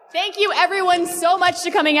Thank you, everyone, so much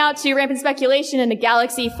for coming out to Rampant Speculation in a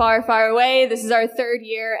galaxy far, far away. This is our third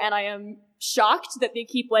year, and I am shocked that they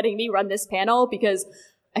keep letting me run this panel because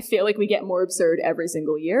I feel like we get more absurd every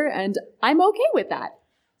single year, and I'm okay with that.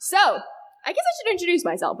 So, I guess I should introduce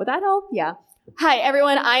myself. Would that help? Yeah. Hi,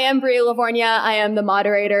 everyone. I am Brie Livornia. I am the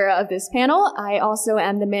moderator of this panel. I also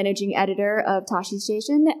am the managing editor of Tashi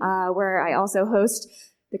Station, where I also host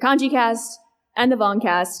the KanjiCast and the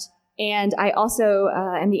Voncast. And I also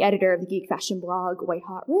am the editor of the geek fashion blog White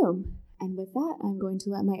Hot Room. And with that, I'm going to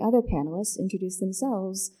let my other panelists introduce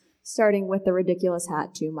themselves, starting with the ridiculous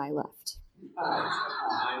hat to my left.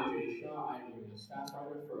 I'm Jay Shaw. I'm a staff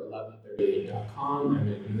writer for 1138.com. I'm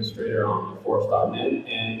an administrator on Force.net,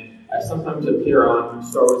 and I sometimes appear on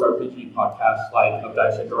Star Wars RPG podcasts like Of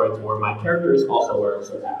Dice Droids, where my characters also wear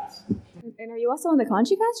suit hats. And are you also on the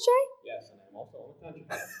KanjiCast, Jay? Yes, and I'm also on the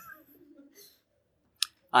KanjiCast.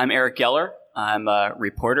 I'm Eric Geller. I'm a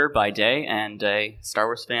reporter by day and a Star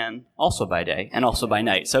Wars fan also by day and also by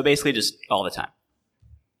night. So basically just all the time.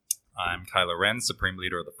 I'm Kylo Ren, Supreme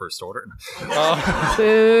Leader of the First Order.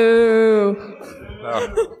 Boo!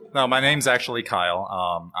 No, my name's actually Kyle.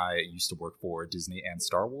 I used to work for Disney and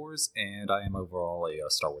Star Wars, and I am overall a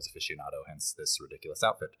Star Wars aficionado, hence this ridiculous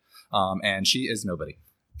outfit. And she is nobody.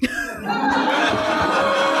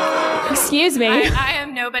 Excuse me. I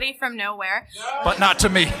am nobody from nowhere. But not to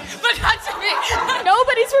me. But not to me.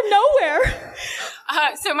 Nobody's from nowhere.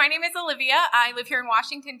 So my name is Olivia. I live here in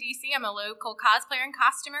Washington, D.C. I'm a local cosplayer and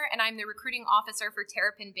costumer, and I'm the recruiting officer for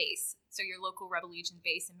Terrapin Base, so your local Rebel Legion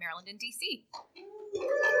base in Maryland and D.C.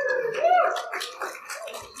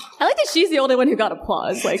 I like that she's the only one who got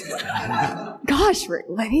applause. Like, gosh,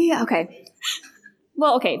 Olivia. Okay.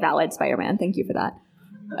 Well, okay, valid, Spider-Man. Thank you for that.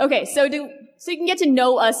 Okay, so you can get to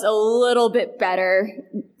know us a little bit better,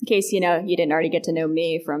 in case, you didn't already get to know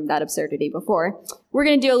me from that absurdity before. We're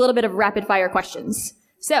going to do a little bit of rapid-fire questions.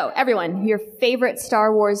 So, everyone, your favorite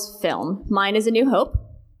Star Wars film. Mine is A New Hope.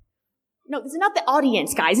 No, this is not the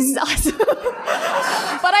audience, guys. This is us.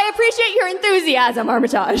 But I appreciate your enthusiasm,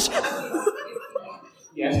 Armitage.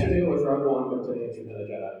 Yesterday was Rogue One, but today it's Return of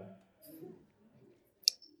the Jedi.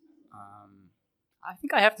 I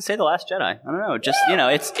think I have to say The Last Jedi. I don't know. Just,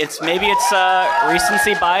 it's maybe it's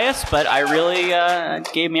recency bias, but I really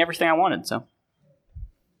gave me everything I wanted, so.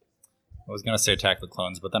 I was going to say Attack of the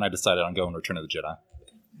Clones, but then I decided on going Return of the Jedi.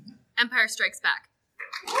 Empire Strikes Back.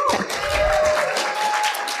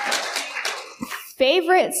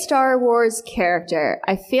 Favorite Star Wars character?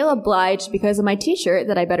 I feel obliged because of my t-shirt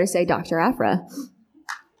that I better say Dr. Aphra.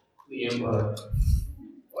 The Emperor.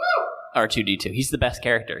 R2-D2. He's the best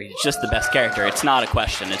character. He's just the best character. It's not a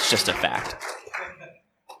question. It's just a fact.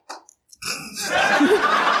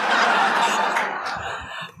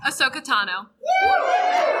 Ahsoka Tano.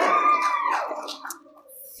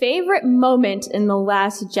 Favorite moment in The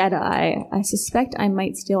Last Jedi? I suspect I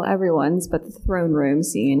might steal everyone's, but the throne room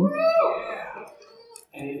scene.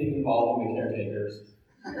 Anything involving the caretakers.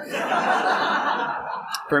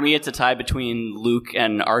 For me, it's a tie between Luke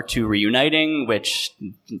and R2 reuniting, which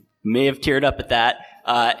may have teared up at that,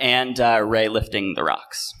 and Rey lifting the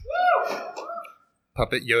rocks.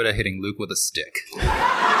 Puppet Yoda hitting Luke with a stick.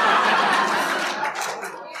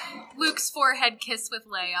 Luke's forehead kiss with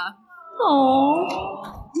Leia.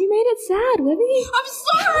 Aww. You made it sad, Libby. I'm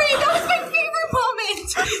sorry! That was my favorite moment!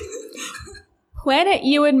 Planet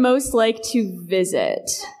you would most like to visit?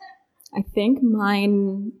 I think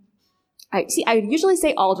mine... I usually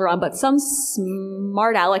say Alderaan, but some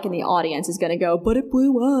smart aleck in the audience is going to go, but it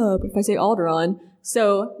blew up if I say Alderaan.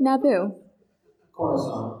 So, Naboo.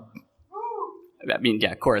 Coruscant. I mean,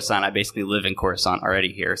 yeah, Coruscant. I basically live in Coruscant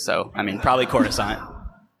already here, so, probably Coruscant.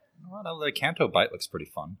 Well, the Canto Bite looks pretty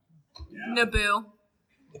fun. Naboo.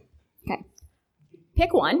 Okay.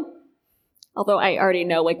 Pick one. Although I already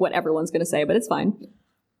know, what everyone's going to say, but it's fine.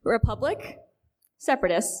 Republic,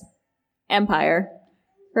 Separatists, Empire,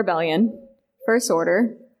 Rebellion, First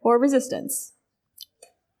Order, or Resistance?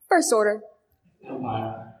 First Order.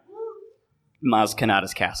 Empire. Maz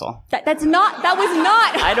Kanata's castle. That was not.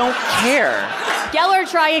 I don't care. Geller,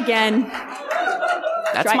 try again.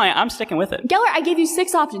 I'm sticking with it. Geller, I gave you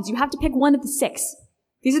 6 options. You have to pick one of the 6.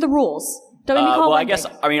 These are the rules. Don't make me call I guess,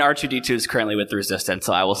 R2-D2 is currently with the Resistance,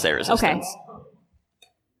 so I will say Resistance. Okay.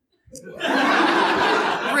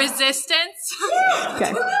 Resistance?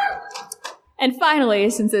 Okay. And finally,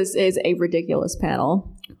 since this is a ridiculous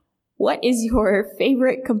panel, what is your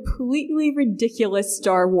favorite completely ridiculous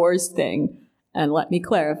Star Wars thing? And let me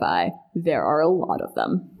clarify, there are a lot of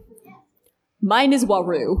them. Mine is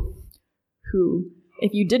Waru, who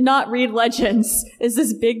if you did not read Legends, is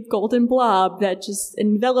this big golden blob that just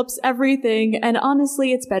envelops everything. And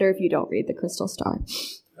honestly, it's better if you don't read the Crystal Star.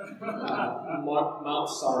 Mount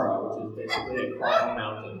Sara, which is basically a crawling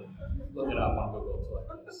mountain. Look it up on Google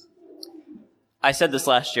to like this. I said this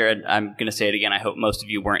last year, and I'm going to say it again. I hope most of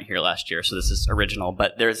you weren't here last year, so this is original.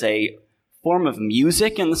 But there's a form of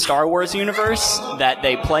music in the Star Wars universe that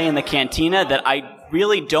they play in the cantina that I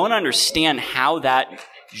really don't understand how that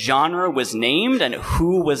genre was named and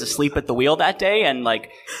who was asleep at the wheel that day. And, like,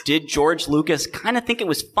 did George Lucas kind of think it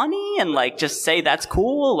was funny and, like, just say that's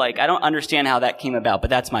cool? Like, I don't understand how that came about, but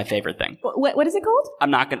that's my favorite thing. What is it called?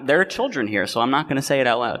 I'm not going to... There are children here, so I'm not going to say it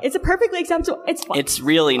out loud. It's a perfectly acceptable... It's fun. It's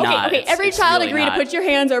really not. Okay, every child agree to put your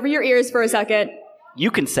hands over your ears for a second.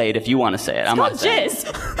 You can say it if you want to say it. I'm not saying it. It's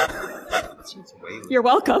called jizz. You're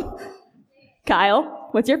welcome. Kyle,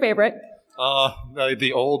 what's your favorite?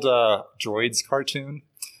 The old Droids cartoon.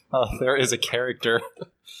 There is a character.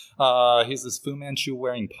 He's this Fu Manchu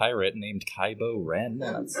wearing pirate named Kybo Ren.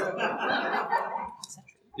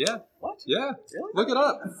 Yeah. What? Yeah. Really? Look it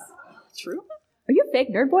up. True? Are you a fake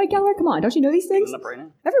nerd boy, Geller? Come on, don't you know these things? Right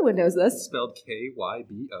now. Everyone knows this. Spelled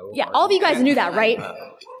Kybo. Yeah, all of you guys knew that, right?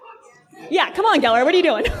 Yeah, come on, Geller. What are you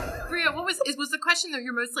doing? Bria, was the question that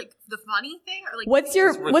you're most like the funny thing or like what's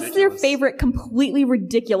your favorite completely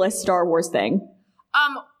ridiculous Star Wars thing?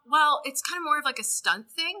 Well, it's kind of more of like a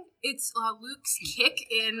stunt thing. It's Luke's kick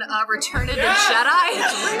in Return of the Jedi.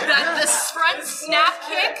 The front snap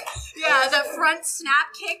kick. Yeah, the front snap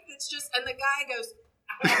kick that's just, and the guy goes.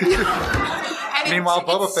 Meanwhile,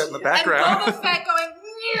 Boba Fett in the background. And Boba Fett going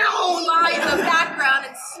by in the background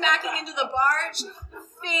and smacking into the barge.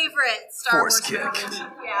 Favorite Star Wars kick.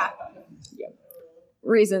 Yeah.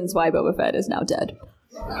 Reasons why Boba Fett is now dead.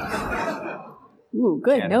 Ooh,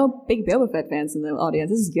 good. No big Boba Fett fans in the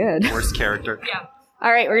audience. This is good. Worst character. Yeah.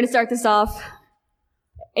 All right, we're going to start this off.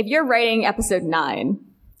 If you're writing episode 9,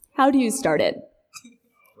 how do you start it?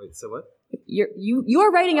 Wait, so what? You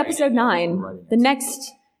are writing episode 9. The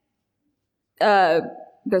next,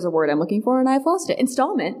 there's a word I'm looking for and I've lost it.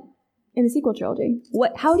 Installment in the sequel trilogy.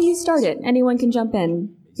 How do you start it? Anyone can jump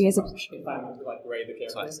in. Because If I'm like Ray the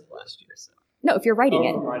character. Last year, so. No, if you're writing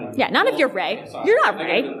it. Yeah, not if you're Ray. You're not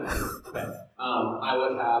Ray. Okay. I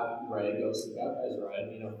would have Ray go seek out Ezra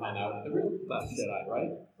and, find out the real Last Jedi,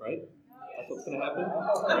 right? Right? That's what's going to happen,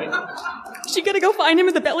 right? Is she going to go find him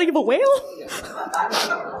in the belly of a whale?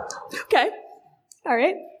 Okay. All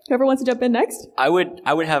right. Whoever wants to jump in next? I would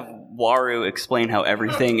have Waru explain how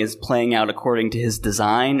everything is playing out according to his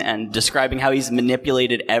design and describing how he's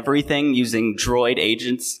manipulated everything using droid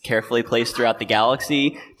agents carefully placed throughout the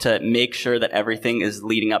galaxy to make sure that everything is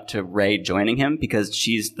leading up to Rey joining him because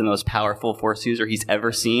she's the most powerful Force user he's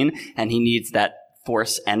ever seen and he needs that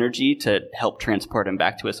Force energy to help transport him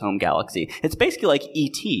back to his home galaxy. It's basically like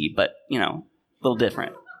E.T., but, a little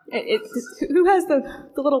different. Who has the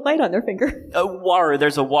little light on their finger? Waru.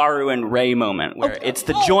 There's a Waru and Rey moment where it's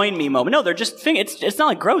the join me moment. No, they're just it's not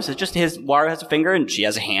like gross. It's just Waru has a finger and she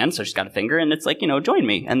has a hand, so she's got a finger, and it's like join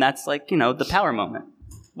me, and that's like the power moment.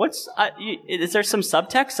 Is there some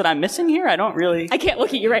subtext that I'm missing here? I don't really. I can't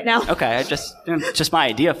look at you right now. Okay, it's just my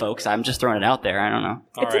idea, folks. I'm just throwing it out there. I don't know.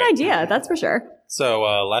 It's an idea, that's for sure. So,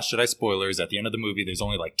 Last Jedi spoilers. At the end of the movie, there's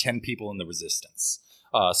only like 10 people in the Resistance.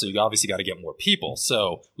 So you obviously got to get more people.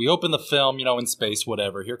 So we open the film, in space,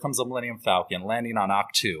 whatever. Here comes the Millennium Falcon landing on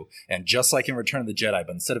Ahch-To. And just like in Return of the Jedi,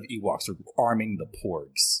 but instead of Ewoks, we're arming the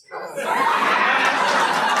Porgs.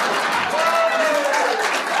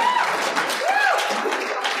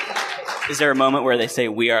 Is there a moment where they say,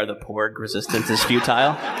 "We are the Porg, resistance is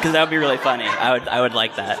futile"? Because that would be really funny. I would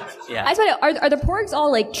like that. Yeah. I just want to, are the Porgs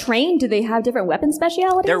all like trained? Do they have different weapon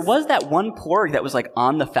specialities? There was that one Porg that was like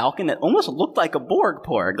on the Falcon that almost looked like a Borg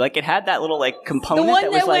Porg. Like it had that little like component the one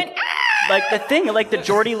that was went, like the thing, like the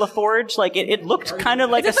Geordie LaForge. Like it looked kind of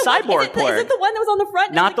like a cyborg Porg. Is it the one that was on the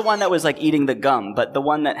front? Not the one that was like eating the gum, but the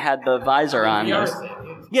one that had the visor on.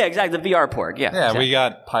 Yeah, exactly. The VR Porg. Yeah. Yeah, exactly. We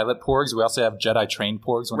got pilot Porgs. We also have Jedi trained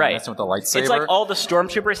Porgs when they're messing with the lightsaber. It's like all the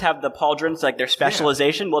stormtroopers have the pauldrons, like their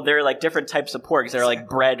specialization. Yeah. Well, they're like different types of Porgs. They're like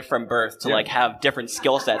bred from birth to like have different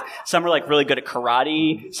skill sets. Some are like really good at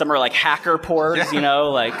karate. Some are like hacker Porgs.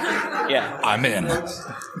 Yeah. I'm in.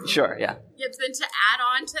 Sure. Yeah. Yep, then to add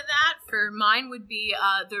on to that, for mine would be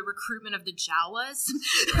the recruitment of the Jawas.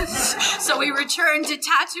 So we return to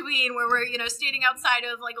Tatooine where we're, standing outside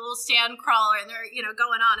of like a little sand crawler and they're,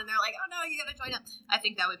 going on and they're like, oh no, you gotta join up. I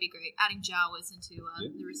think that would be great. Adding Jawas into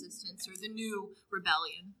the Resistance or the new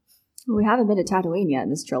rebellion. Well, we haven't been to Tatooine yet in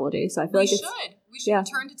this trilogy, so I feel we should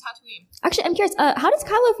return to Tatooine. Actually, I'm curious, how does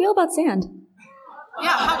Kylo feel about sand? Yeah,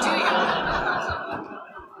 how do you?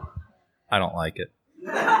 I don't like it.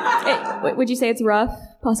 Would you say it's rough?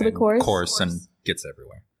 Possibly coarse? Coarse and gets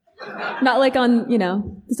everywhere. Not like on,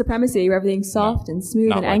 The Supremacy, where everything's soft and smooth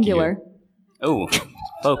Not and like angular. Oh,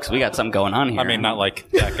 folks, we got something going on here. I mean, not like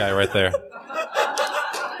that guy right there.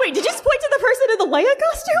 Wait, did you just point to the person in the Leia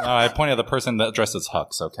costume? I pointed at the person that dressed as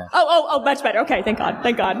Hux, okay? Oh, much better. Okay, thank God.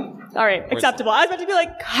 All right, acceptable. I was about to be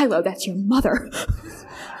like, Kylo, that's your mother.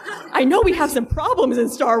 I know we have some problems in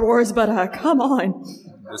Star Wars, but come on.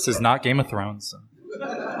 This is not Game of Thrones. So.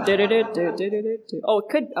 Oh, it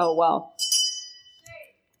could. Oh, wow.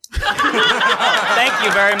 Thank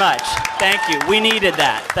you very much. Thank you. We needed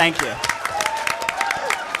that. Thank you.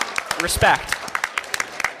 Respect.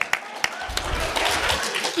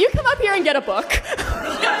 You come up here and get a book.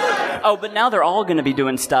 Oh, but now they're all going to be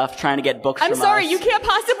doing stuff, trying to get books I'm from sorry, us. you can't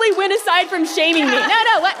possibly win aside from shaming me.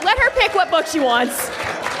 No, let her pick what book she wants.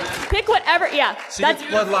 Pick whatever. Yeah, that's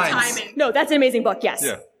Bloodlines. No, that's an amazing book. Yes.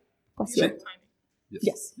 Yeah. Bless you.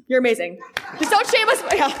 Yes, you're amazing. Just don't shame us.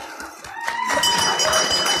 Yeah.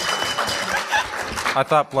 I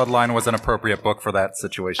thought Bloodline was an appropriate book for that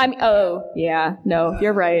situation. Yeah. No,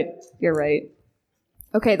 you're right. You're right.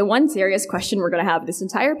 Okay, the one serious question we're going to have this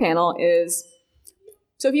entire panel is,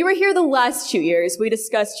 so if you were here the last 2 years, we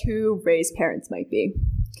discussed who Rey's parents might be.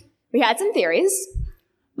 We had some theories.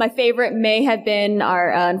 My favorite may have been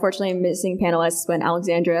our unfortunately missing panelists when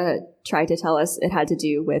Alexandra tried to tell us it had to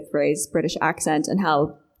do with Rey's British accent and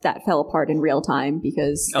how that fell apart in real time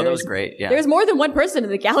because that was great. Yeah. There's more than one person in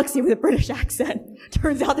the galaxy with a British accent.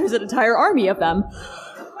 Turns out there's an entire army of them.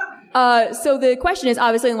 So the question is,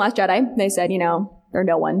 obviously in The Last Jedi, they said, they're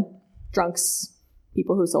no one. Drunks,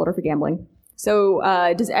 people who sold her for gambling. So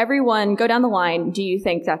does everyone go down the line? Do you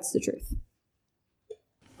think that's the truth?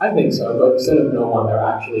 I think so, but instead of no one, they're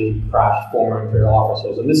actually crashed former Imperial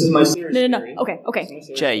officers. And this is my serious No. theory. Okay.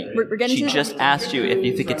 Jay, We're getting she to just asked you if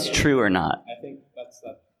you think it's true or not. I think that's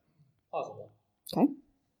plausible. Okay.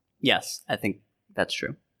 Yes, I think that's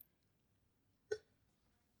true.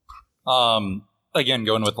 Again,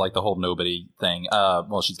 going with like the whole nobody thing.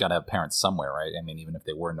 Well, she's got to have parents somewhere, right? I mean, even if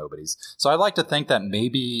they were nobodies. So I'd like to think that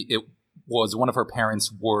maybe it was one of her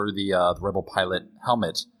parents wore the Rebel pilot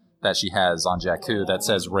helmet that she has on Jakku that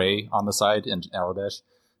says Rey on the side in Arabic,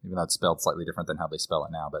 even though it's spelled slightly different than how they spell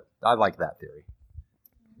it now. But I like that theory.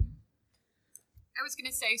 I was going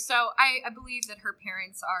to say, so I believe that her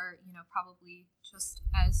parents are, probably just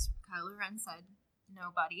as Kylo Ren said,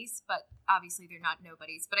 nobodies, but obviously they're not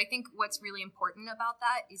nobodies. But I think what's really important about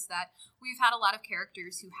that is that we've had a lot of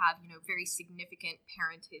characters who have, very significant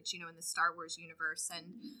parentage, in the Star Wars universe.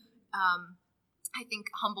 And I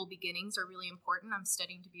think humble beginnings are really important. I'm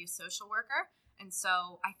studying to be a social worker. And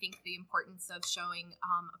so I think the importance of showing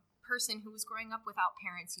a person who was growing up without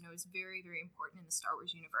parents, is very, very important in the Star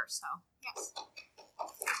Wars universe. So, yes.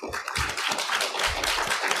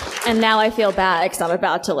 And now I feel bad because I'm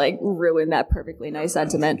about to ruin that perfectly nice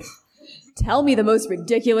sentiment. Tell me the most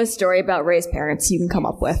ridiculous story about Rey's parents you can come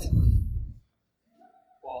up with.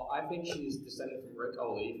 Well, I think she's descended from Rick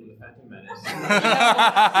Oley from the Phantom Menace.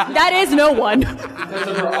 That is no one. Because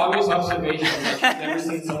of her obvious observation that she's never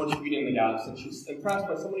seen so much beauty in the galaxy, and she's impressed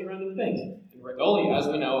by so many random things. And Rick Oley, as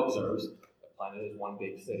we know, observes the planet is one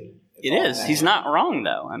big city. It is. He's not wrong,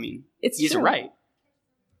 though. I mean, he's true. right.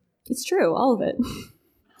 It's true, all of it.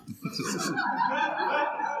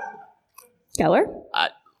 Keller?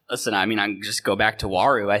 Listen, I mean, I just go back to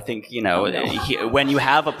Waru. I think, when you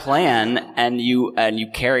have a plan and you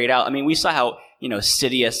carry it out. I mean, we saw how,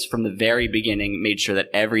 Sidious from the very beginning made sure that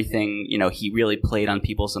everything, he really played on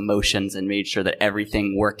people's emotions and made sure that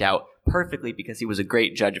everything worked out perfectly because he was a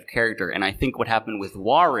great judge of character. And I think what happened with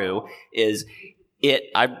Waru is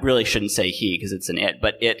I really shouldn't say he because it's an it,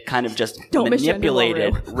 but it kind of just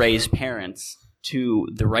manipulated Rey's parents to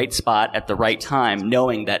the right spot at the right time,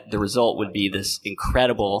 knowing that the result would be this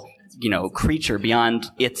incredible, creature beyond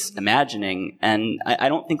its imagining. And I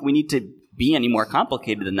don't think we need to be any more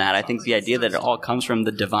complicated than that. I think the idea that it all comes from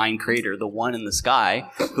the divine creator, the one in the sky,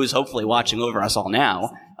 who's hopefully watching over us all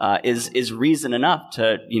now, is reason enough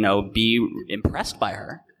to, be impressed by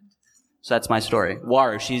her. So that's my story.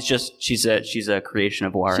 Waru, she's a creation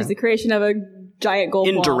of Waru. She's a creation of a giant gold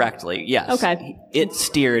blob. Indirectly, yes. Okay. It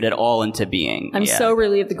steered it all into being. I'm so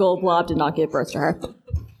relieved the gold blob did not give birth to her.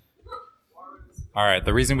 All right,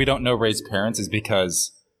 the reason we don't know Rey's parents is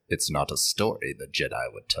because it's not a story the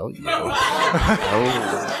Jedi would tell you. Oh.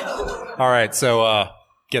 All right, so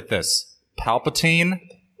get this. Palpatine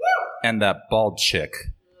and that bald chick.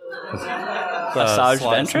 Asajj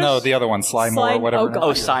Ventress? No, the other one, Sly Moore, whatever.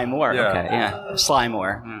 Oh, Sly Moore. Yeah. Okay, yeah. Sly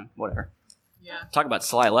Moore. Whatever. Yeah. Talk about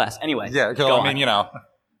Sly less. Anyway. Yeah, go I on. mean,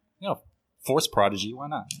 Force prodigy, why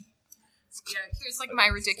not? Yeah, here's like my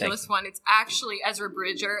ridiculous one. It's actually Ezra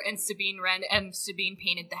Bridger and Sabine Wren, and Sabine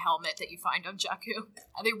painted the helmet that you find on Jakku.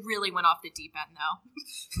 And they really went off the deep end, though.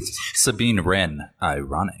 Sabine Wren,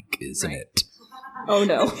 ironic, isn't it? Oh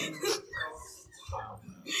no.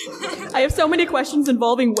 I have so many questions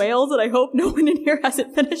involving whales that I hope no one in here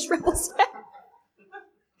hasn't finished Rebels yet.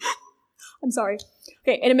 I'm sorry.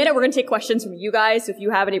 Okay, in a minute we're going to take questions from you guys. So if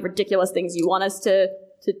you have any ridiculous things you want us to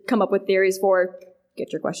come up with theories for,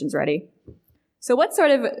 get your questions ready. So what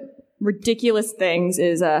sort of ridiculous things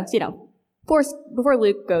is, before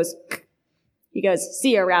Luke goes, he goes,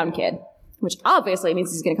 see you around, kid. Which obviously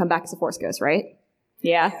means he's going to come back as a Force Ghost, right?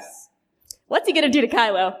 Yeah. Yes. What's he going to do to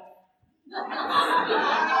Kylo?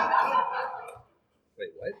 Wait,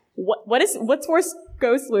 what? What's Force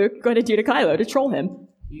Ghost Luke going to do to Kylo to troll him?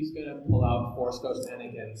 He's going to pull out Force Ghost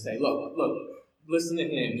Anakin and say, look, listen to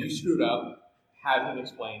him. You screwed up. Have him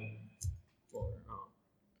explain.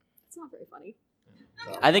 It's not very funny.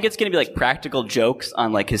 I think it's going to be like practical jokes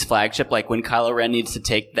on like his flagship, like when Kylo Ren needs to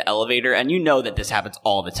take the elevator, and you know that this happens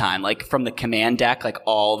all the time, like from the command deck, like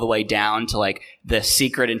all the way down to like the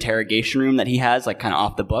secret interrogation room that he has, like kind of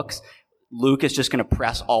off the books. Luke is just going to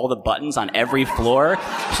press all the buttons on every floor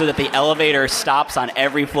so that the elevator stops on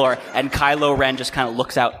every floor, and Kylo Ren just kind of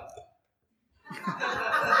looks out.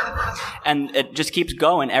 And it just keeps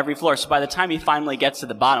going every floor. So by the time he finally gets to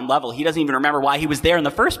the bottom level, he doesn't even remember why he was there in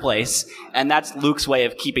the first place. And that's Luke's way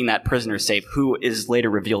of keeping that prisoner safe, who is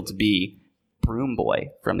later revealed to be Broom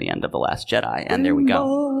Boy from the end of The Last Jedi. And there we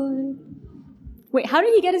go. Wait, how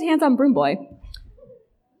did he get his hands on Broom Boy?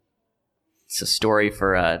 It's a story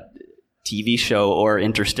for a TV show or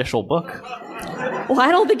interstitial book. Well,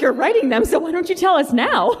 I don't think you're writing them, so why don't you tell us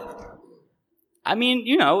now? I mean,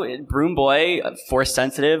 Broom Boy, force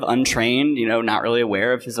sensitive, untrained, not really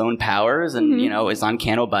aware of his own powers, and, is on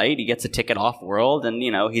Canto Bight. He gets a ticket off world, and,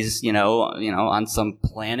 he's, on some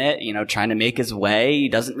planet, trying to make his way. He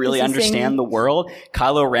doesn't really understand the world.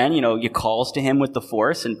 Kylo Ren, you calls to him with the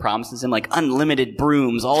Force and promises him, like, unlimited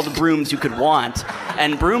brooms, all the brooms you could want.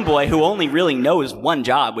 And Broom Boy, who only really knows one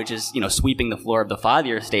job, which is, sweeping the floor of the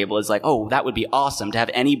fathier stable, is like, oh, that would be awesome to have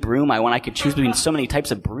any broom I want. I could choose between so many types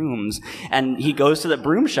of brooms. And he goes to the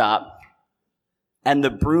broom shop, and the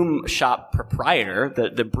broom shop proprietor,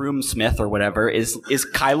 the broomsmith or whatever, is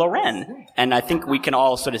Kylo Ren. And I think we can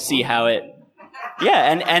all sort of see how it...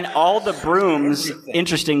 Yeah, and all the brooms,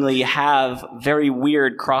 interestingly, have very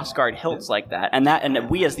weird crossguard hilts like that. And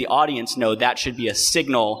we as the audience know that should be a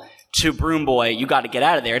signal to Broom Boy, you got to get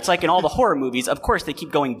out of there. It's like in all the horror movies, of course, they keep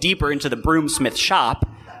going deeper into the broomsmith shop.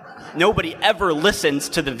 Nobody ever listens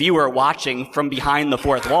to the viewer watching from behind the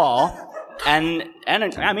fourth wall. And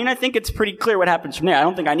I mean, I think it's pretty clear what happens from there. I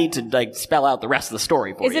don't think I need to like spell out the rest of the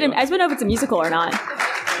story for you. I just want to know if it's a musical or not.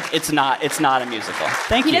 It's not a musical.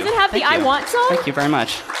 Thank you. He doesn't have the I Want song? Thank you very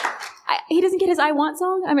much. He doesn't get his I Want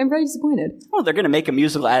song? I'm very disappointed. Well, they're going to make a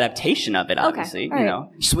musical adaptation of it, obviously. Okay.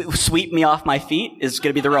 Right. Sweep Me Off My Feet is going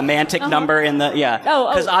to be the romantic number in the, yeah.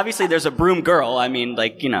 Because obviously there's a broom girl. I mean,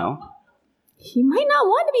 like, He might not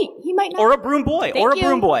want to be. He might not. Or a broom boy. Thank you.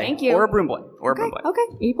 Broom boy. Thank you. Or a broom boy. Or a broom boy. Okay.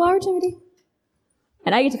 Equal opportunity.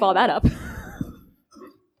 And I get to follow that up.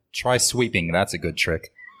 Try sweeping. That's a good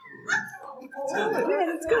trick.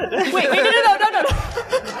 That's good. Wait, no.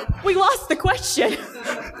 We lost the question.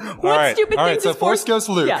 What stupid all things right, so is Force Ghost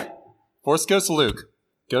Luke. Yeah. Force Ghost Luke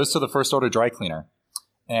goes to the First Order dry cleaner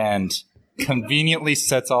and conveniently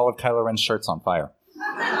sets all of Kylo Ren's shirts on fire.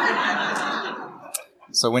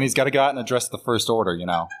 So when he's got to go out and address the First Order,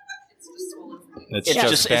 it's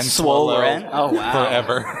just Ben swollen. Oh, wow.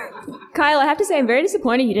 Forever. Kyle, I have to say I'm very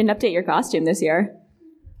disappointed you didn't update your costume this year.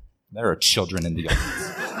 There are children in the audience.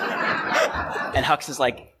 And Hux is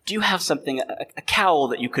like, do you have something, a cowl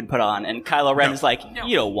that you could put on? And Kylo Ren is like,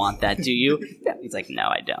 you don't want that, do you? He's like, no,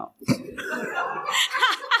 I don't.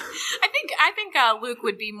 I think Luke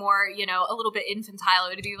would be more, a little bit infantile.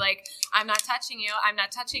 To be like, I'm not touching you. I'm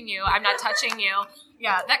not touching you. I'm not touching you.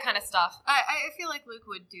 Yeah, that kind of stuff. I feel like Luke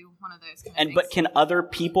would do one of those kind of things. But can other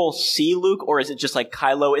people see Luke, or is it just like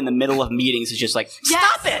Kylo in the middle of meetings is just like,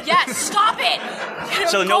 stop it! Yes, stop it!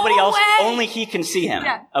 So nobody else, only he can see him.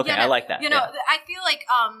 Yeah. Okay, I like that. I feel like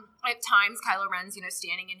at times Kylo Ren's,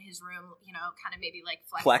 standing in his room, kind of maybe like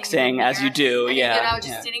flexing as you do, and, yeah.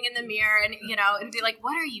 Just sitting in the mirror, and it'd be like,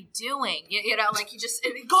 what are you doing? Like you just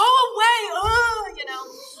go away.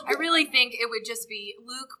 I really think it would just be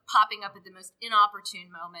Luke popping up at the most inopportune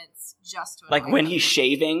moments, just to like when he's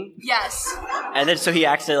shaving. Yes. And then so he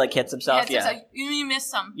accidentally like hits himself. You miss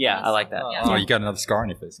some. Yeah, I like that. Oh, you got another scar on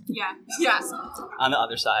your face. Yeah. Yes. On the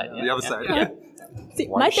other side. On the other side. Yeah. See,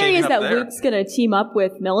 Why are my you theory shaving is up that there? Luke's gonna team up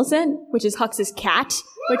with Millicent, which is Hux's cat,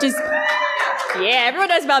 which is... Yeah, everyone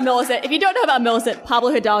knows about Millicent. If you don't know about Millicent, Pablo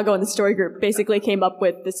Hidalgo in the story group basically came up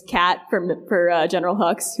with this cat for General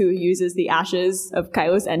Hux, who uses the ashes of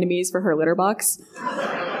Kylo's enemies for her litter box.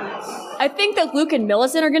 I think that Luke and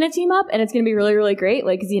Millicent are going to team up, and it's going to be really, really great.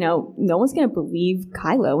 Like, 'cause, no one's going to believe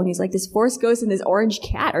Kylo when he's like, this Force Ghost and this orange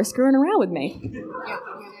cat are screwing around with me.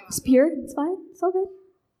 It's pure. It's fine. It's all good.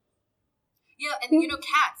 Yeah, and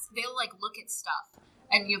cats, they'll like look at stuff.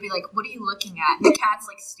 And you'll be like, what are you looking at? And the cat's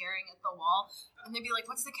like staring at the wall. And they'll be like,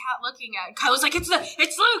 what's the cat looking at? And Kylo's like, it's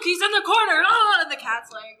Luke, he's in the corner. Oh! And the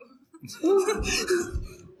cat's like...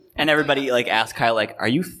 And everybody like asks Kyle, like, are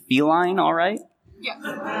you feline all right? Yeah.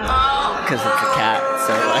 Because it's a cat,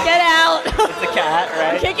 so like, Get out! it's a cat,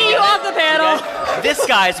 right? Kicking you off the panel. This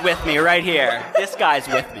guy's with me right here. This guy's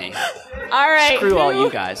with me. All right. Screw all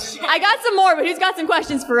you guys. I got some more, but who's got some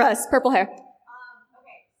questions for us? Purple hair. Okay,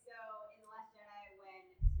 so in The Last Jedi,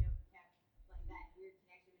 when Snoke kept like that weird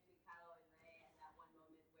connection between Kylo and Rey, and that one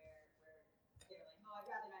moment where they're like, "Oh, I'd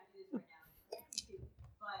rather not do this right now."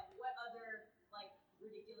 But what other like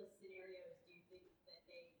ridiculous scenarios do you think that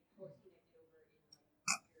they force connected over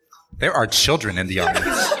in? There are children in the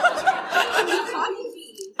audience.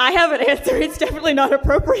 I have an answer. It's definitely not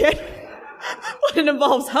appropriate when it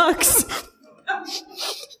involves Hux.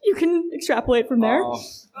 You can extrapolate from there. I'm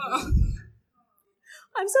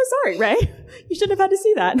so sorry, Ray. You shouldn't have had to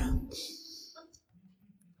see that.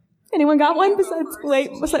 Anyone got one besides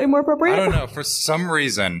slightly more appropriate? I don't know. For some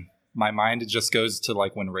reason, my mind just goes to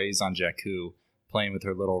like when Rey's on Jakku playing with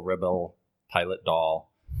her little rebel pilot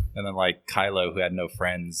doll, and then like Kylo, who had no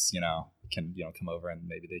friends, can come over and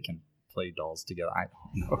maybe they can play dolls together. I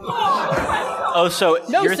don't know. Oh, so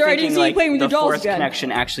No, you're sir, I didn't thinking see you like playing with the your dolls Force again.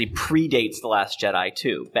 connection actually predates The Last Jedi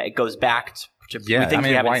too. That it goes back to Yeah, things we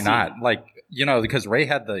haven't why seen. not? Like, because Rey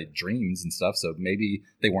had the dreams and stuff, so maybe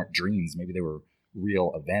they weren't dreams. Maybe they were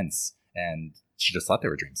real events, and she just thought they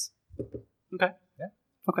were dreams. Okay. Yeah.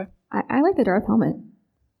 Okay. I like the Darth helmet.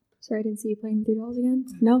 Sorry, I didn't see you playing with your dolls again.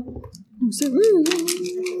 No? No, sir.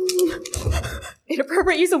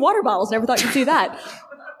 Inappropriate use of water bottles. Never thought you'd see that.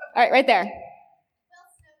 All right, right there. Well, Snoke,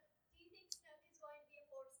 do you think Snoke is going to be a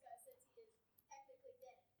Force Ghost since he is technically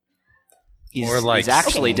dead? He's, Or, like, he's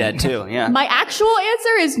actually dead too. Yeah. My actual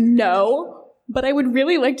answer is no, but I would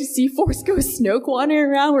really like to see Force Ghost Snoke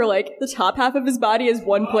wandering around where, like, the top half of his body is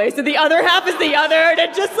one place and the other half is the other, and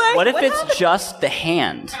it just, like... What if it's happened? just the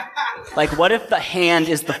hand? Like, what if the hand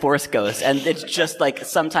is the Force Ghost, and it's just, like,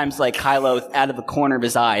 sometimes, like, Kylo, out of the corner of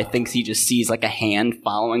his eye, thinks he just sees, like, a hand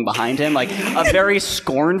following behind him, like, a very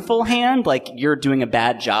scornful hand, like, you're doing a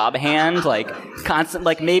bad job hand, like, constant,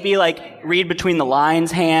 like, maybe, like, read between the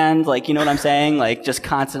lines hand, like, you know what I'm saying? Like, just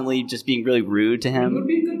constantly just being really rude to It him. would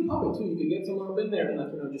be a good puppet too. You could get someone up in there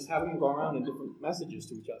and just have them go around in different messages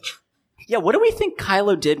to each other. Yeah, what do we think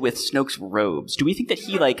Kylo did with Snoke's robes? Do we think that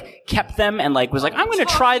he, like, kept them and, like, was like, I'm gonna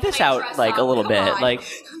try this out, like, a little bit, like...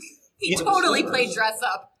 He totally played dress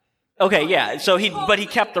up. Okay, yeah. So but he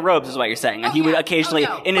kept the robes, is what you're saying. And he would occasionally,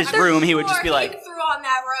 in his room, he would just be like, He threw on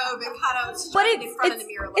that robe and kind of But strutted in front of the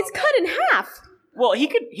mirror a little it's bit. cut in half. well, he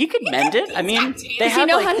could mend it. I mean, Does they Does he have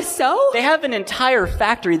know like how to sew? they have an entire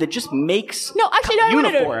factory that just makes No, actually, no, I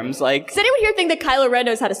wanted to- uniforms. Like Does anyone here think that Kylo Ren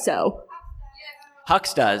knows how to sew?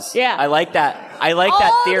 Hux does. Yeah. I like that. I like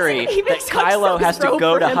that Oh, theory he that makes Hux sew Kylo his has to robe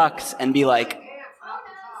go for to him. Hux and be like,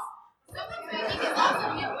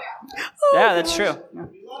 yeah, that's true. Yeah.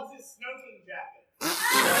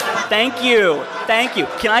 Thank you. Thank you.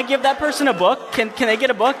 Can I give that person a book? Can they get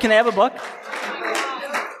a book? Can they have a book?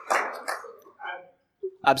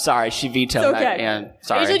 I'm sorry, she vetoed It's okay. that. Yeah, I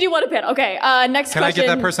sorry. usually do one a pin. Okay, next Can I question. give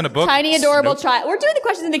that person a book? Tiny, adorable Nope. child. We're doing the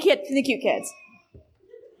questions in the cute kids.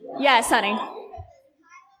 Yes, honey.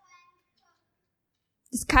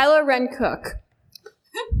 Does Kylo Ren cook?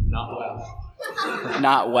 Not well.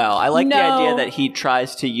 Not well. I like the No. idea that he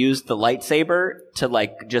tries to use the lightsaber to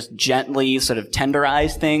like just gently sort of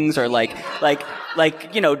tenderize things, or like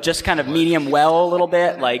just kind of medium well a little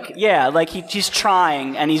bit. Like like he's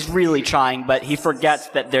trying, and he's really trying, but he forgets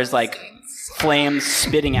that there's like flames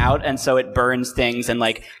spitting out, and so it burns things. And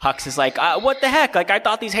like Hux is like, what the heck? Like I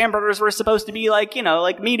thought these hamburgers were supposed to be like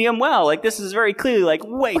like medium well. Like this is very clearly like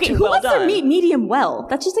way Okay, too who well wants done. their meat medium well?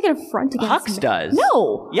 That's just like an affront against Hux me. does.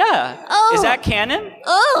 No. Yeah. Oh. Is that canon?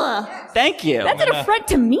 Ugh. Thank you. That's an affront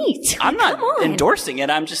to meat. I'm not Come on. endorsing it.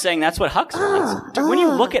 I'm just saying that's what Hux wants. When you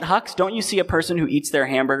look at Hux, don't you see a person who eats their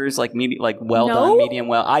hamburgers like well No. done, medium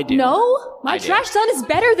well? I do. No, my I do. trash son is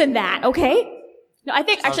better than that. Okay. No, I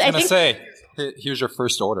think I was actually, going to say, here's your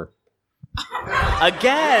first order.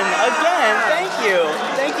 Again. Thank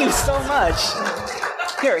Thank you so much.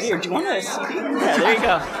 Here, do you want to see? Yeah, there you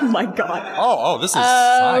go. Oh my god. Oh, this is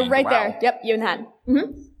signed. Right Wow. there. Yep, you and that.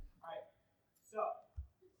 Mm-hmm.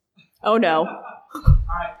 Oh no.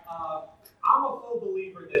 Alright, I'm a full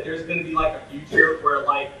believer that there's going to be like a future where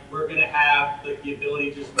like we're going to have like, the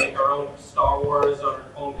ability to just make our own Star Wars on our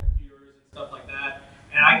own computers and stuff like that.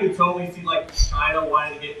 And I could totally see like China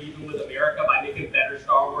wanting to get even with America by making better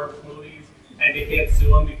Star Wars movies, and they can't sue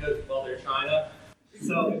them because, well, they're China.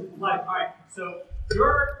 So, like, alright, so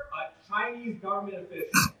you're a Chinese government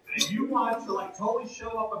official, and you want to like totally show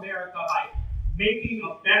up America by making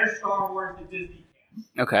a better Star Wars than Disney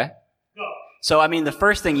can. Okay. Go. So, I mean, the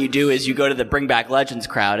first thing you do is you go to the Bring Back Legends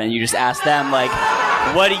crowd and you just ask them, like,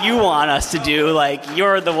 what do you want us to do? Like,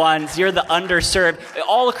 you're the underserved.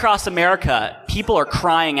 All across America, people are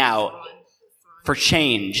crying out for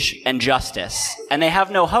change and justice, and they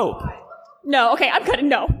have no hope. No, okay, I'm cutting.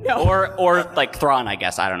 No. Or like Thrawn, I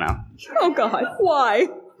guess. I don't know. Oh god, why?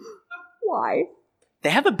 Why? They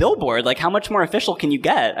have a billboard. Like, how much more official can you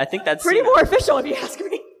get? I think that's Pretty more official, if you ask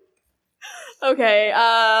me. Okay,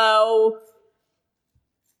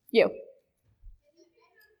 you.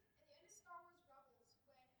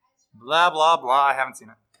 Blah, blah, blah. I haven't seen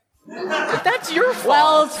it. That's your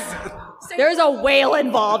fault. Well, there's a whale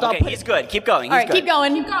involved. Okay, he's good. Keep going. All right, He's keep good.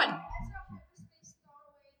 going. Keep going.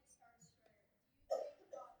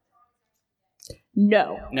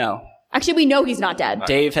 No. Actually, we know he's not dead.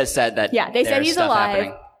 Dave has said that. Yeah, they said there's he's stuff alive.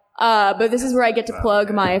 happening. But this is where I get to plug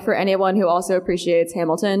for anyone who also appreciates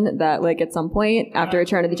Hamilton, that like at some point after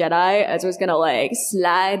Return of the Jedi, Ezra's gonna like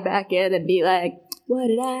slide back in and be like, what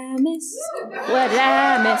did I miss? What did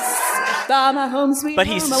I miss? From my home sweet But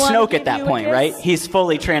home, he's I wanna Snoke give at that you a point, kiss. right? He's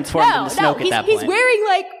fully transformed into Snoke at that point. He's wearing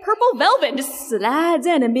like purple velvet and just slides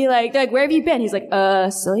in and be like, where have you been? He's like,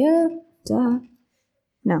 Celia? Duh.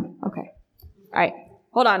 No. Okay. All right.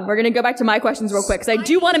 Hold on. We're going to go back to my questions real quick because I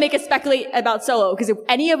do want to make us speculate about Solo, because if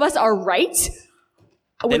any of us are right,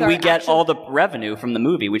 then we get all the revenue from the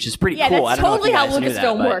movie, which is pretty cool. That's I don't know if totally you how guys knew that,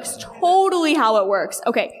 Lucasfilm but- works. Totally how it works.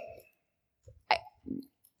 Okay. I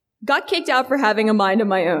got kicked out for having a mind of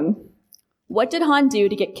my own. What did Han do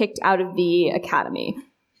to get kicked out of the Academy?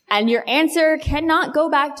 And your answer cannot go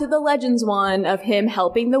back to the Legends one of him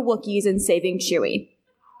helping the Wookiees and saving Chewie.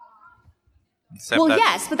 Well,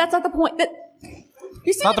 yes, but that's not the point.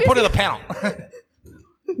 It's not the point of the panel.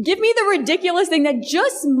 Give me the ridiculous thing that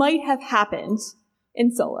just might have happened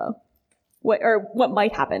in Solo. What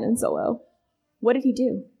might happen in Solo? What did he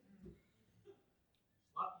do?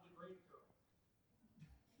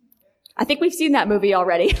 I think we've seen that movie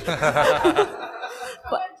already.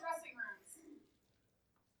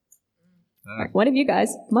 One of you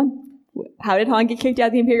guys, come on. How did Han get kicked out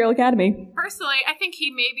of the Imperial Academy? Personally, I think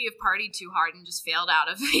he maybe have partied too hard and just failed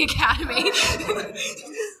out of the academy.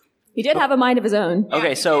 He did have a mind of his own.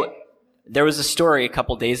 Okay, so there was a story a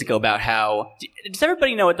couple days ago about how... Does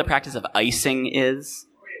everybody know what the practice of icing is?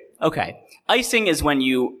 Okay. Icing is when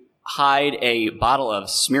you hide a bottle of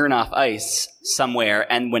Smirnoff Ice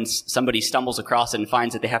somewhere, and when somebody stumbles across it and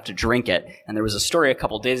finds it, they have to drink it. And there was a story a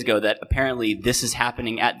couple days ago that apparently this is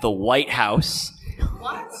happening at the White House.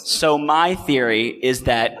 What? So my theory is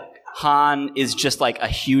that Han is just like a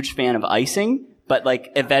huge fan of icing, but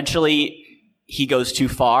like eventually he goes too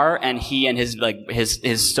far, and he and his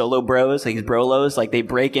solo bros, like his brolos, like they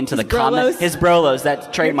break into his brolos, that's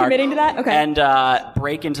trademark. You're committing to that? Okay. And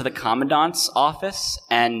break into the commandant's office,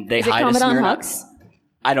 and they Is it hide Commandant a Smirnoff. Hux?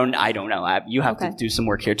 I don't know. You have to do some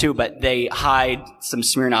work here too, but they hide some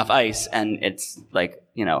Smirnoff Ice, and it's like,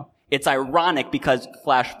 it's ironic because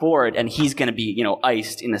flash forward and he's going to be,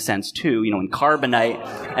 iced in a sense too, in carbonite.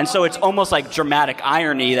 And so it's almost like dramatic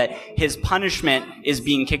irony that his punishment is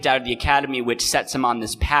being kicked out of the academy, which sets him on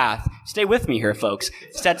this path. Stay with me here, folks.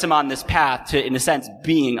 Sets him on this path to, in a sense,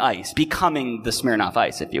 being iced, becoming the Smirnoff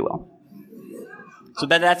Ice, if you will. So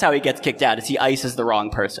that's how he gets kicked out, is he ices the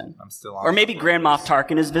wrong person. I'm still on. Or maybe Grand Moff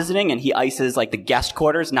Tarkin is visiting and he ices like the guest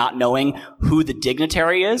quarters, not knowing who the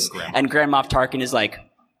dignitary is. And Grand Moff Tarkin is like,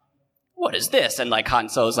 what is this? And like Han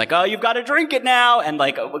Solo's like, oh, you've got to drink it now. And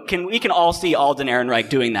like, we can all see Alden Ehrenreich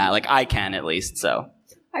doing that. Like I can at least. So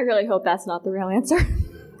I really hope that's not the real answer.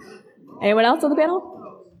 Anyone else on the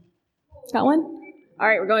panel? Got one? All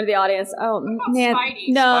right, we're going to the audience. Oh, Spidey?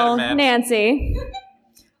 no, Spider-Man. Nancy.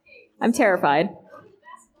 I'm terrified.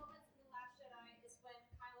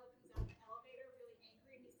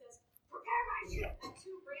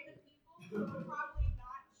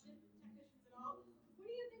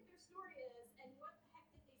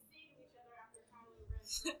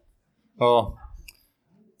 Well,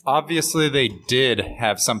 obviously they did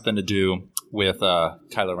have something to do with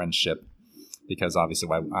Kylo Ren's ship, because obviously,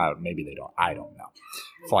 maybe they don't. I don't know.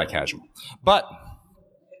 Fly casual. But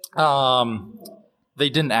they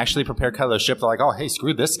didn't actually prepare Kylo's ship. They're like, oh, hey,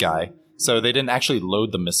 screw this guy. So they didn't actually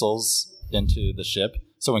load the missiles into the ship.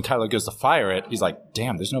 So when Kylo goes to fire it, he's like,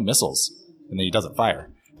 damn, there's no missiles. And then he doesn't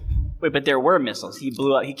fire. Wait, but there were missiles. He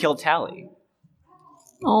blew up. He killed Tally.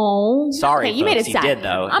 Oh, Sorry, okay, you made it folks, sad. he did,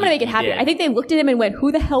 though. I'm gonna make it He happy. did. I think they looked at him and went,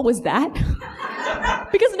 "Who the hell was that?"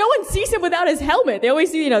 Because no one sees him without his helmet. They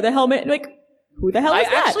always see, the helmet. Like, who the hell is I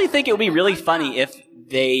that? actually think it would be really funny if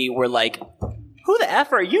they were like, who the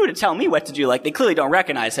F are you to tell me what to do? Like, they clearly don't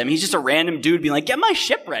recognize him. He's just a random dude being like, get my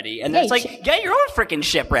ship ready. And then it's like, get your own freaking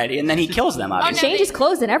ship ready. And then he kills them, obviously. Change his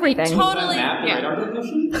clothes and everything. Totally. Map, the Yeah. radar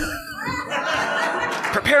technician?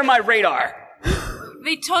 Prepare my radar.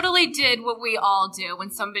 They totally did what we all do when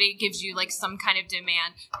somebody gives you like some kind of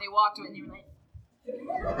demand. They walked away and they were like,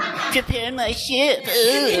 Prepare my ship.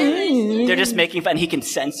 They're just making fun. He can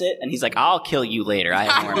sense it. And he's like, I'll kill you later. I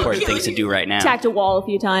have more important things to do right now. Attacked a wall a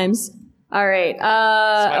few times. All right.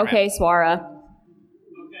 Okay, Swara.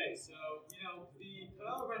 Okay, so, the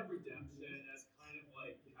Kylo Ren redemption has kind of,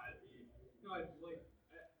 had me,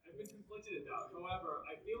 I've been conflicted about. However,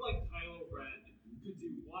 I feel like Kylo Ren could do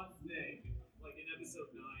one thing, like in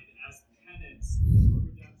Episode 9, as penance for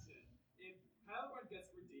redemption. If Kylo Ren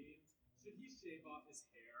gets redeemed, should he shave off his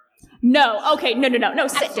hair? No. Okay. No.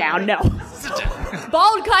 Sit down. No.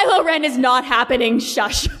 Bald Kylo Ren is not happening.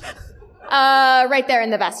 Shush. Right there in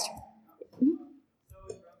the vest.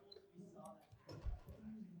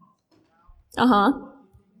 Uh-huh.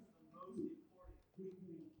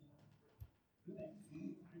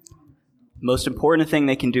 Most important thing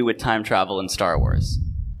they can do with time travel in Star Wars.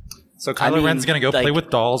 So Kylo Ren's going to go play with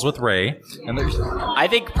dolls with Rey. And I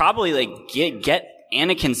think probably get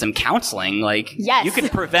Anakin some counseling. Yes. You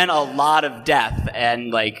could prevent a lot of death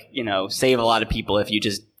and save a lot of people if you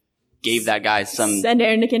just gave that guy some. Send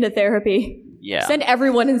Anakin to therapy. Yeah. Send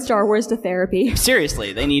everyone in Star Wars to therapy.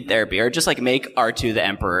 Seriously, they need therapy, or just make R2 the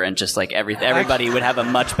Emperor, and just everybody would have a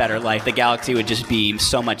much better life. The galaxy would just be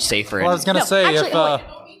so much safer. Well, I was going to say actually,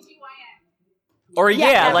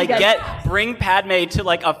 Bring Padme to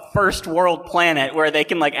a first world planet where they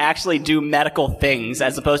can actually do medical things,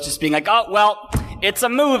 as opposed to just being oh well, it's a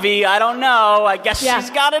movie. I don't know. I guess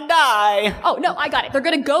she's gotta die. Oh no, I got it. They're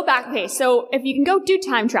gonna go back. Okay, so if you can go do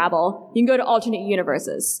time travel, you can go to alternate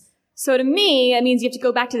universes. So to me, that means you have to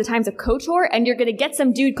go back to the times of KOTOR, and you're gonna get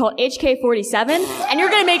some dude called HK-47, and you're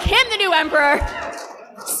gonna make him the new emperor.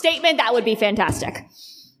 Statement, that would be fantastic.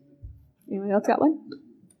 Anyone else got one?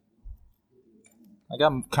 I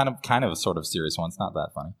got kind of a sort of serious one. It's not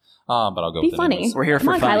that funny. But I'll go Be with it funny. anyways. We're here Come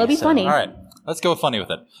for on, funny. Kylo, be funny. All right. Let's go funny with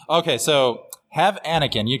it. Okay, so have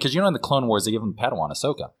Anakin, because in the Clone Wars, they give him Padawan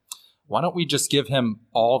Ahsoka. Why don't we just give him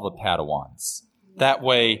all the Padawans? That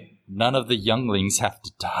way, none of the younglings have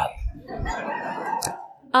to die.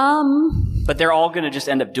 But they're all going to just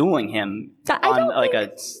end up dueling him on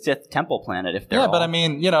a Sith temple planet if they're all... but I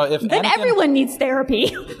mean, if Then Anakin, everyone needs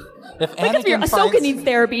therapy. if Ahsoka needs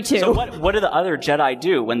therapy too. So what do the other Jedi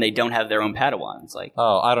do when they don't have their own Padawans?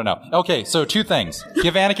 Oh, I don't know. Okay, so two things.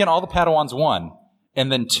 Give Anakin all the Padawans, one. And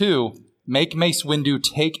then two, make Mace Windu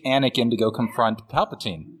take Anakin to go confront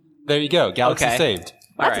Palpatine. There you go. Galaxy Okay. saved.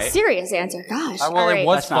 That's All a right. serious answer. Gosh. Well, All it right.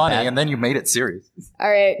 was That's not funny, bad. and then you made it serious. All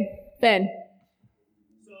right. Ben.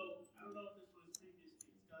 So, I don't know if this was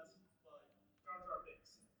previously discussed, but Jar Jar Binks.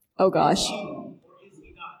 Oh gosh. Or is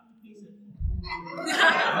he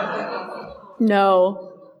not? No.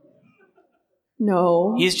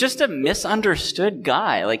 No. He's just a misunderstood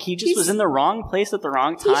guy. He just was in the wrong place at the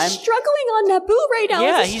wrong time. He's struggling on Naboo right now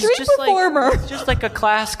Yeah, as a he's street just performer. he's just a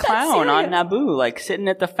class clown on serious. Naboo, sitting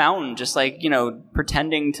at the fountain, just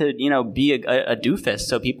pretending to be a doofus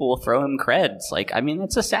so people will throw him creds.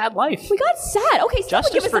 It's a sad life. We got sad. Okay, someone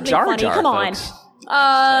Justice give us for something Jar funny. Jar, Come on. folks.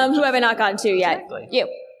 Who have I not gotten to yet? Exactly. You.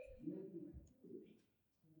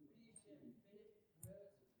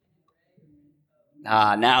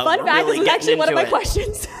 Now Fun fact, really this was getting actually one of into my it.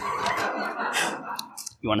 questions.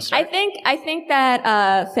 You want to start? I think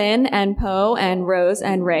that Finn and Poe and Rose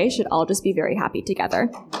and Rey should all just be very happy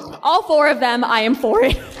together. All four of them, I am for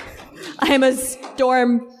it. I am a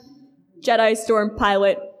Jedi Storm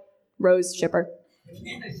pilot, Rose shipper.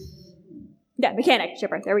 Yeah, mechanic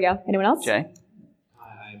shipper. There we go. Anyone else? Jay?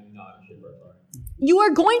 I'm not a shipper. Sorry. You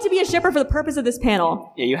are going to be a shipper for the purpose of this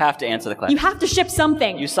panel. Yeah, you have to answer the question. You have to ship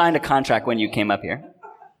something. You signed a contract when you came up here.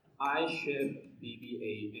 I ship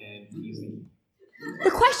BB-8 and PZ.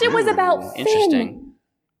 The question was about Finn. Interesting.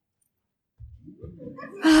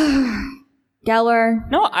 Geller.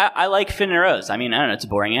 No, I like Finn and Rose. I don't know, it's a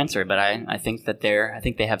boring answer, but I think that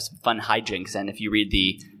they have some fun hijinks, and if you read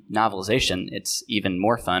the novelization, it's even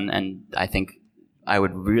more fun. And I think I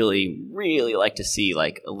would really, really like to see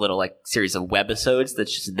like a little like series of webisodes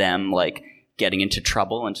that's just them like getting into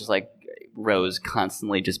trouble and just like Rose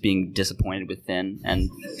constantly just being disappointed with Finn. And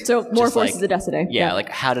So more just, Forces like, of Destiny. yeah, like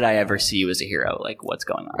how did I ever see you as a hero? Like what's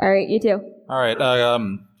going on? All right, you too. All right.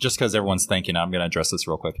 Just because everyone's thinking, I'm going to address this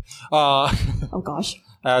real quick. Oh gosh.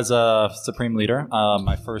 As a Supreme Leader,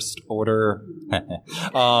 my first order. You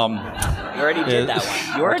already did that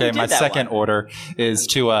one. You already Okay, did my that second one. order is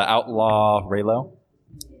to outlaw Raylo.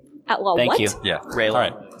 Outlaw Thank what? you. Yeah. Raylo. All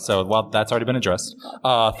right. So, well, that's already been addressed.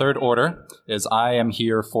 Third order is I am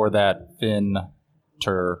here for that interracial.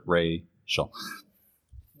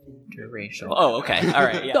 Interracial. Oh, okay. All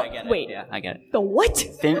right. Yeah, I get it. Wait. Yeah, I get it. The what?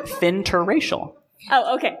 Finterracial.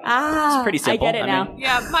 Oh, okay. It's pretty simple. I get it now. mean,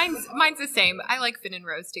 Yeah, mine's the same. I like Finn and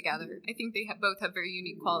Rose together. I think they both have very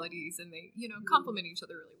unique qualities, and they complement each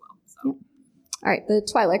other really well. So. All right, the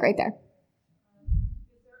Twilight right there.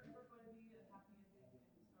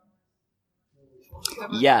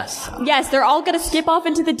 yes. Yes, they're all going to skip off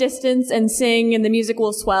into the distance and sing, and the music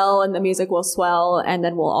will swell, and the music will swell, and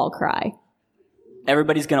then we'll all cry.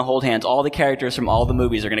 Everybody's going to hold hands. All the characters from all the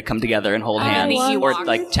movies are going to come together and hold hands. the Or Ewoks.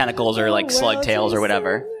 like tentacles or like slug tails or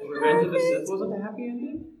whatever. Revenge of the Sith wasn't a happy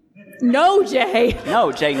ending? No, Jay.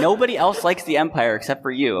 No, Jay, nobody else likes the Empire except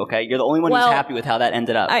for you, okay? You're the only one Well, who's happy with how that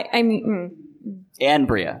ended up. I mean, And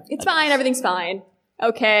Bria. it's fine. Everything's fine.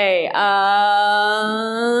 Okay.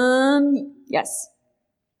 Yes.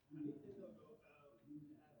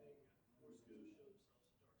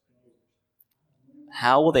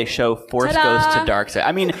 How will they show Force Ta-da! Ghost to Darkseid?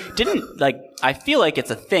 I mean, I feel like it's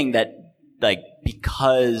a thing that, like,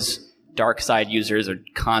 because Darkseid users are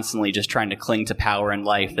constantly just trying to cling to power and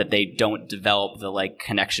life, that they don't develop the, like,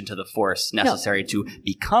 connection to the Force necessary to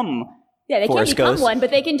become Yeah, they Force can't become Ghost. one, but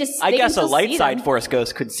they can just. I they can guess a still light see side them. Force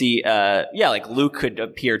Ghost could see, like Luke could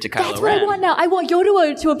appear to Kylo That's Ren. what I want now. I want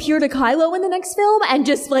Yoda to appear to Kylo in the next film and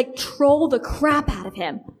just like troll the crap out of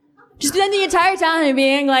him. Just spend the entire time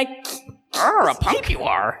being like, A punk you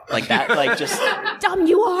are. Like that, like just dumb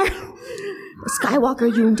you are.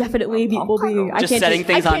 Skywalker, you definitely will be. I just can't setting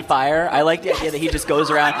things I on can't- fire. I like the idea that he just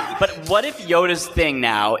goes around. But what if Yoda's thing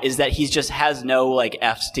now is that he just has no like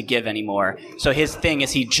F's to give anymore? So his thing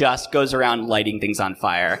is he just goes around lighting things on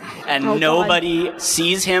fire, and Oh, God. nobody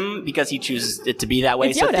sees him because he chooses it to be that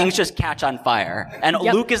way. It's So Yoda. things just catch on fire. And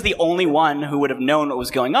Yep. Luke is the only one who would have known what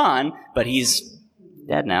was going on, but he's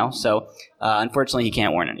dead now. So unfortunately, he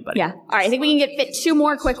can't warn anybody. Yeah. All right. I think we can fit two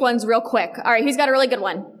more quick ones real quick. All right. Who's got a really good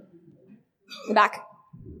one? In the back.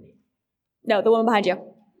 No, the one behind you.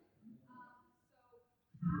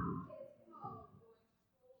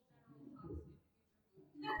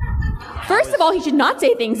 First of all, he should not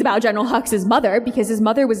say things about General Hux's mother because his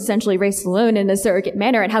mother was essentially Ray Stallone in a surrogate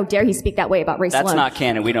manner, and how dare he speak that way about Ray Stallone? That's not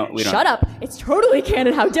canon. We don't. Shut up! It's totally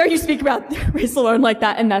canon. How dare you speak about Ray Stallone like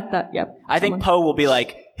that? And that. Yep. I think Poe will be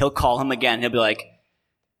like, he'll call him again. He'll be like,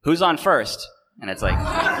 "Who's on first?" And it's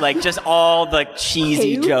like just all the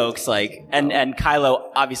cheesy Who? jokes, like, and Kylo,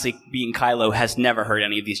 obviously being Kylo, has never heard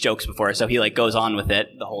any of these jokes before, so he like goes on with it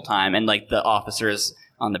the whole time, and like the officers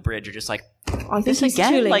on the bridge are just like, I think this he's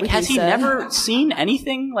again? tooling Like, with has you, he sir. never seen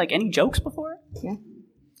anything, like any jokes before? Yeah.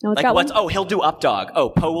 No, it's Like got what's? one. Oh, he'll do Updog. Oh,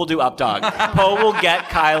 Poe will do Updog. Poe will get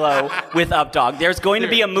Kylo with Updog. There's going to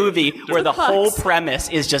be a movie where the whole premise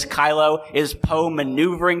is just Kylo is Poe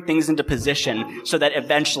maneuvering things into position so that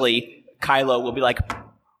eventually Kylo will be like,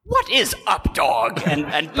 "What is Updog?"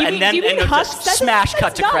 And Do you mean it'll Hux? just That's smash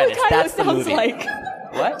cut to not credits. What Kylo That's the sounds movie. like.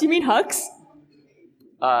 What? Do you mean Hux?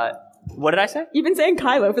 What did I say? You've been saying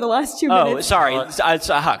Kylo for the last 2 Oh, minutes. sorry. It's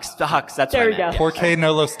Hux. The Hux. That's There what we I go. meant. Porque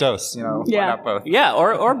no los dos. Why Yeah. not both? Yeah,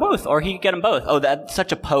 or both, or he could get them both. Oh, that's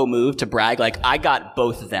such a Poe move to brag. Like, I got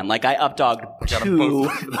both of them. Like, I updogged got 'em two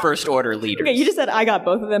both. First Order leaders. Okay, you just said I got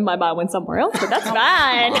both of them. My mind went somewhere else, but that's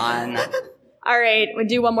fine. on. All right, we'll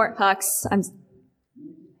do one more. Hux.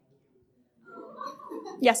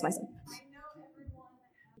 Yes, my son.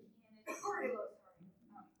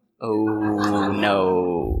 Oh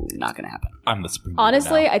no, not gonna happen. I'm the Supreme Leader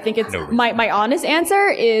Honestly, now. I think it's No reason. my honest answer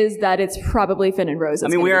is that it's probably Finn and Rose. I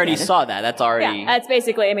mean, we already saw that. That's already. Yeah, that's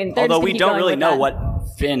basically. I mean, they're although just we gonna keep don't going really with know that.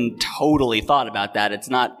 what Finn totally thought about that. It's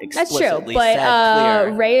not That's explicitly true, but said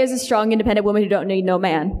clear. Rey is a strong, independent woman who don't need no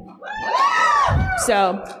man.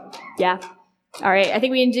 So, yeah. All right, I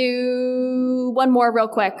think we can do one more real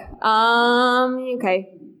quick. Okay.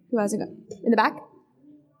 Who hasn't got in the back?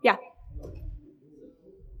 Yeah.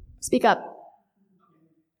 Speak up.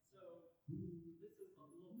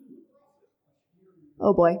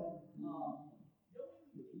 Oh boy.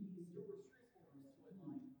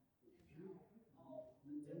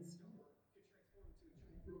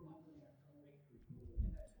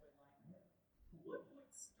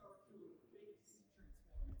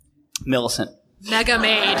 Millicent. Mega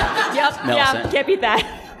Maid. Yep. Yeah. Millicent. Can't beat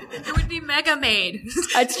that. It would be Mega Maid.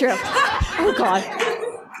 That's true. Oh God.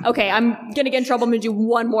 Okay, I'm gonna get in trouble. I'm gonna do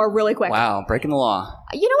one more really quick. Wow, breaking the law.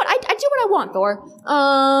 You know what? I do what I want, Thor.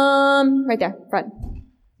 Right there, front.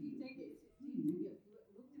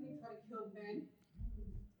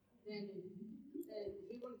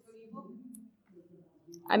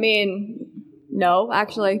 I mean, no,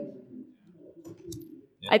 actually.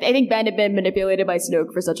 I think Ben had been manipulated by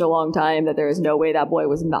Snoke for such a long time that there is no way that boy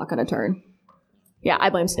was not going to turn. Yeah, I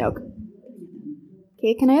blame Snoke.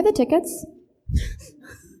 Okay, can I have the tickets?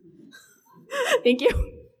 Thank you.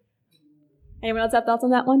 Anyone else have thoughts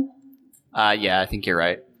on that one? Yeah, I think you're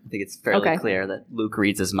right. I think it's fairly Okay. clear that Luke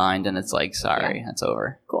reads his mind and it's like, sorry, that's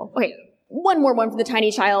over. Cool. Okay, one more one for the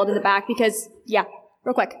tiny child in the back because, yeah,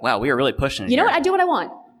 real quick. Wow, we are really pushing it You know here. what? I do what I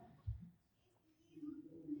want.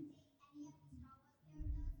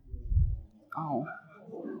 Oh.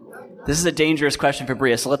 This is a dangerous question for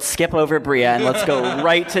Bria, so let's skip over Bria and let's go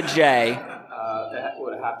right to Jay. That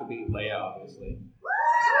would have to be Leia, obviously.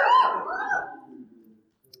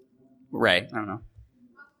 Ray, I don't know.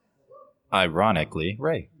 Ironically,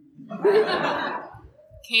 Ray.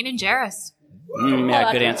 Kanan Jarrus.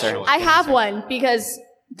 Yeah, good answer. I have one because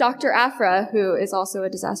Dr. Aphra, who is also a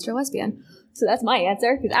disaster lesbian. So that's my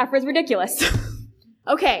answer because Aphra is ridiculous.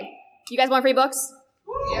 Okay, you guys want free books?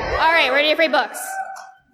 Yeah. All right, ready for free books.